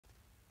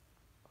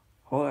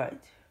Alright,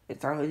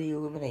 it's time for the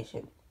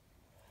elimination.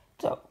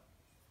 So,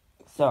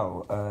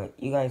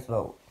 you guys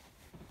vote.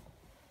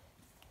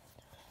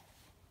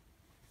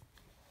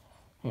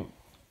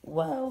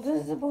 Well,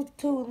 this is about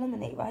to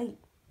eliminate, right?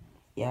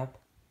 Yep.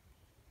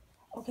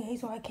 Okay,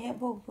 so I can't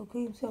vote for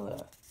cream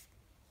soda.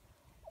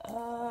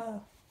 I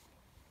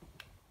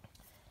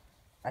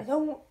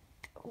don't.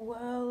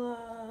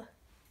 Well,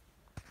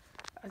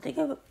 I think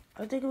I'm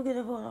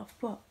gonna vote off.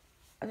 But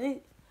I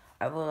think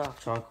I vote off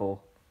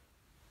charcoal.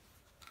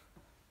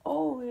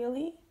 Oh,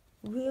 really?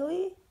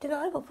 Really? Then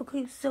I vote for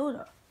cream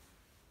soda.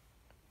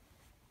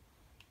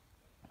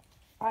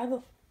 I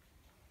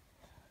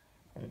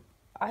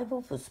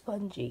vote for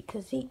Spongy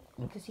because he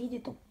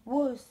did the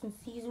worst in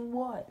season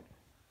 1.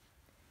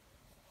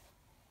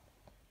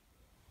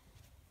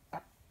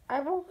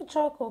 I vote for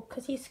charcoal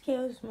because he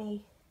scares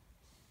me.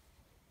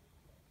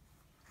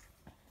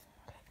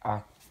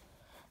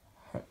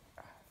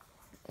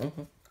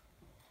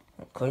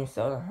 Cream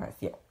soda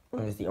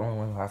is the only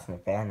one who has an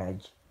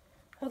advantage.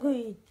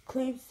 Agreed.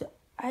 Cream soda.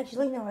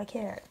 Actually, no, I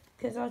can't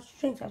because our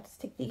strings have to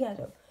stick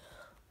together.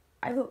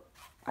 I vote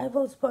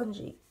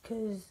Spongy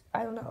because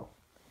I don't know.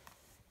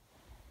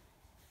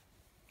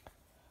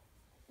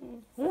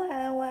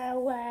 Wah, wah,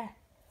 wah.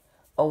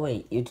 Oh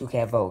wait, you two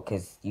can't vote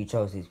because you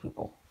chose these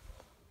people.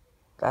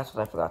 That's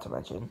what I forgot to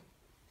mention.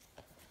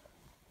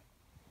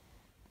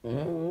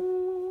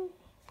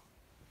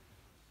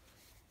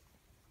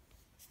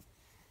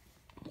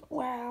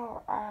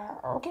 Well,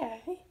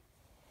 okay.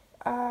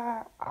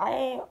 I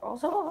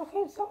also vote for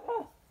cream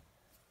soda.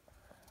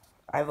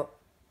 I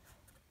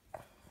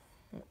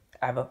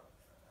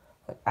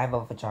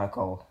vote for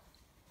charcoal.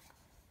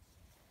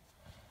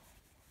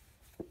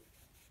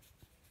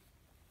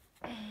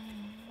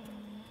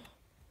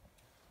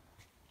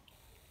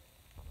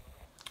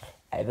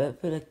 I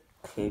vote for the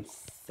cream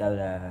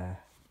soda.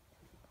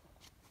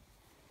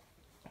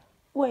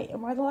 Wait,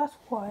 am I the last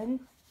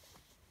one?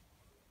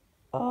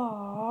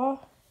 Well,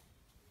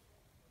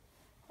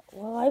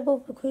 I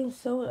vote for cream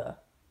soda.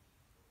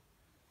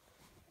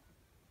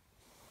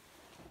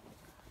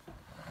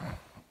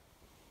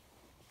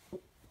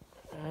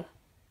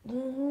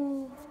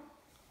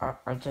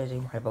 I'm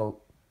changing my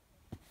vote.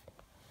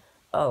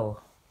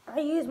 Oh, I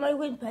used my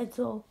wind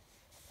pencil.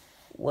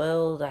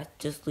 Well, that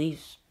just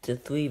leaves to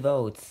 3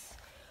 votes.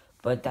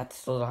 But that's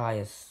still the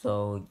highest,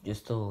 so you're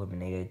still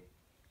eliminated.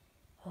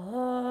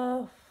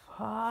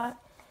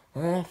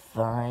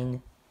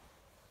 Fine.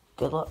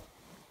 Good luck.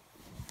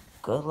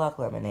 Good luck,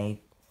 Lemonade.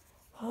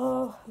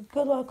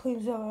 Good luck,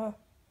 Cream Soda.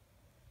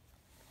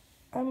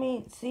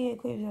 See you,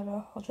 Cream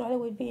Soda. I'll try to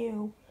win for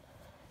you.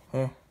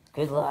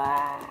 Good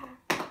luck.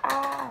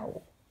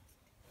 Ow.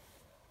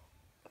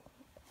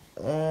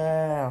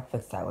 I'll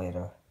fix that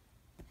later.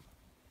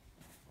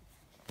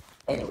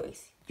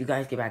 Anyways, you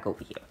guys get back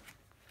over here.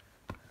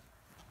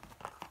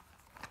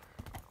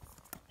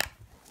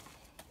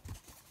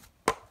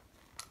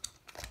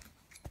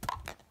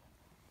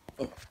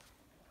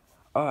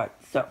 Alright,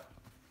 so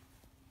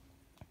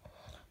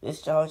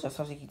this challenge has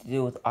something to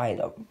do with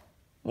item.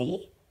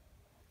 Me?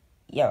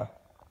 Yeah.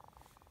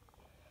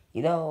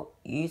 You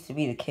used to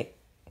be the kid.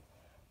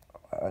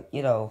 A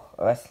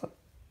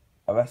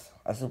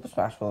Super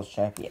Smash Bros.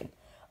 Champion.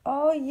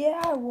 Oh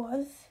yeah, I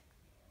was.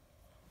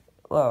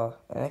 Well,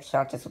 the next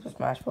challenge is Super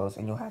Smash Bros.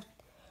 And you have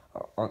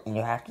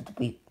to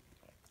defeat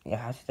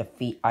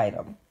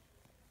item.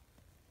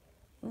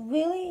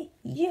 Really?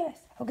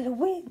 Yes, I'm gonna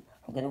win.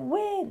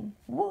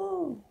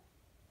 Woo!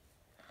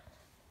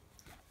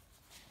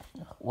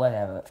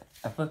 Whatever.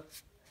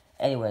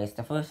 Anyways,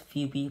 the first 6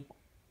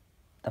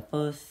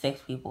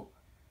 people,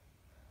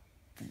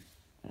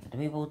 the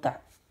people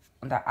that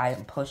I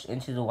push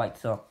into the white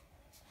zone,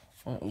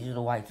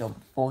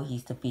 before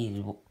he's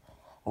defeated,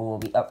 will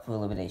be up for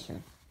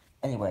elimination.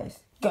 Anyways,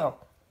 go.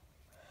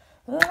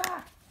 What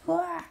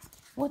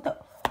the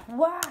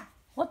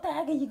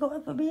heck are you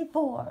going for me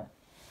for?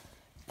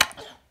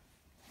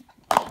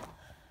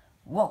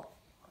 Whoa.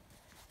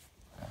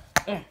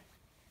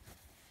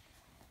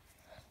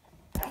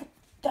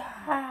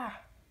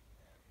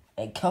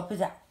 And cup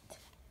is out.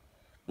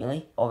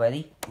 Really?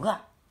 Already?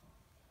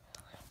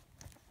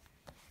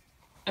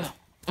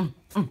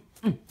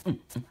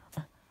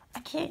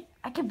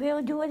 I can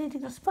barely do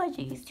anything to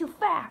Spongy. He's too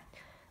fat.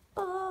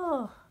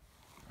 Oh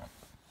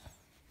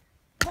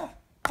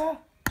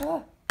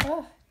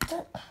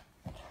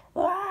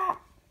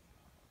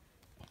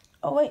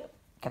wait,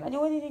 can I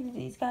do anything to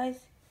these guys?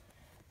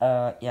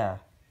 Yeah.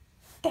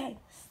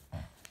 Thanks.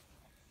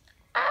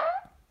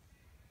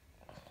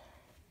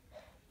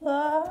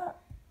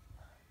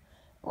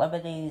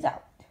 Lemonade is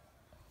out.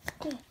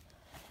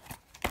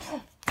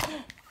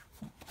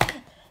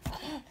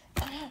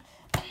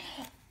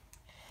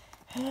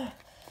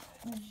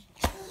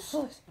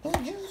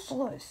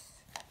 Useless.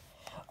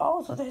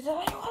 Oh, so there's how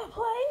you want to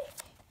play?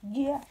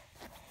 Yeah.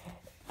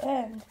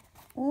 And,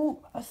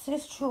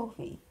 assist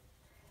trophy.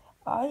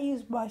 I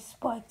use my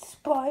spiked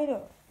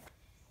spider.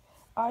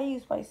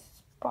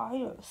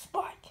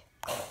 Spike.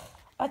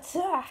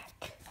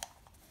 Attack.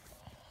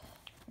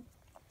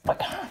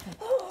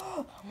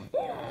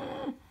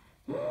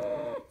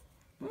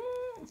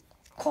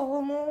 Call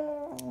him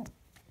off.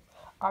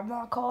 I'm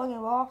not calling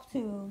him off,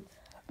 dude.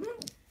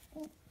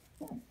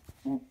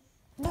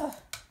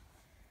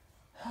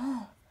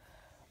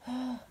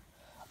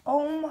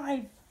 Oh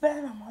my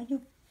Venom, are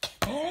you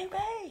kidding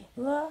me?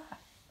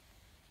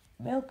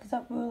 Milk is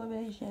up for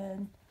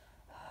elimination.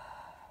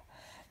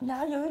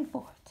 Now you're in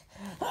for it.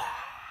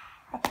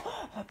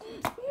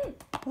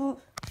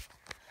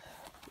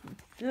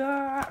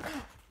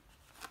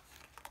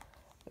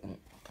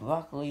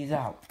 Broccoli's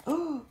out.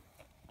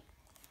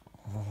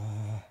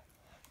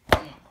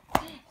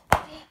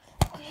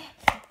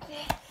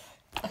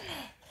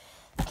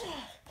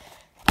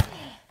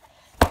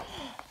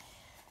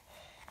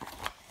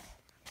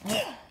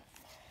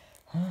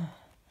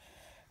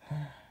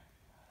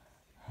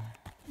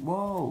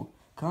 Whoa,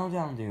 calm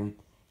down, dude.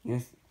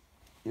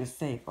 You're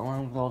safe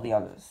along with all the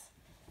others.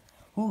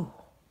 Whew,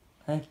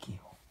 thank you.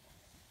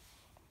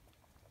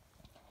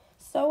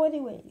 So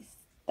anyways,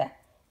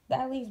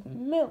 that leaves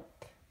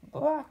Milk,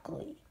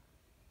 Broccoli,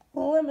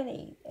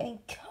 Lemonade,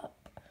 and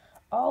Cup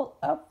all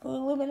up for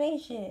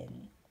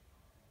elimination.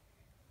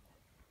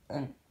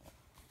 And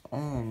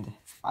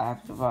I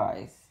have to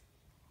advise,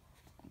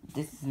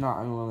 this is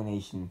not an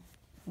elimination.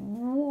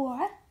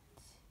 What?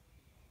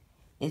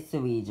 It's a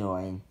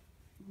rejoin.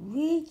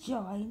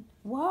 Rejoin?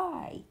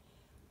 Why?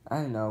 I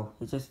don't know,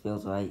 it just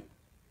feels right.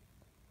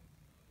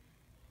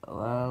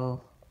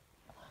 Well...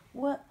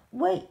 What?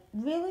 Wait,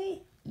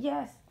 really?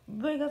 Yes,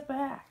 bring us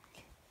back.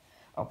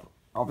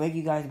 I'll bring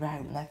you guys back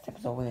in the next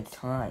episode when it's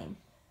time.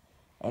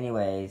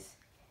 Anyways,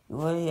 you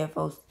heard it here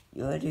first,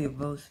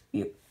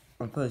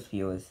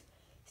 viewers.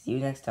 See you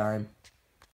next time.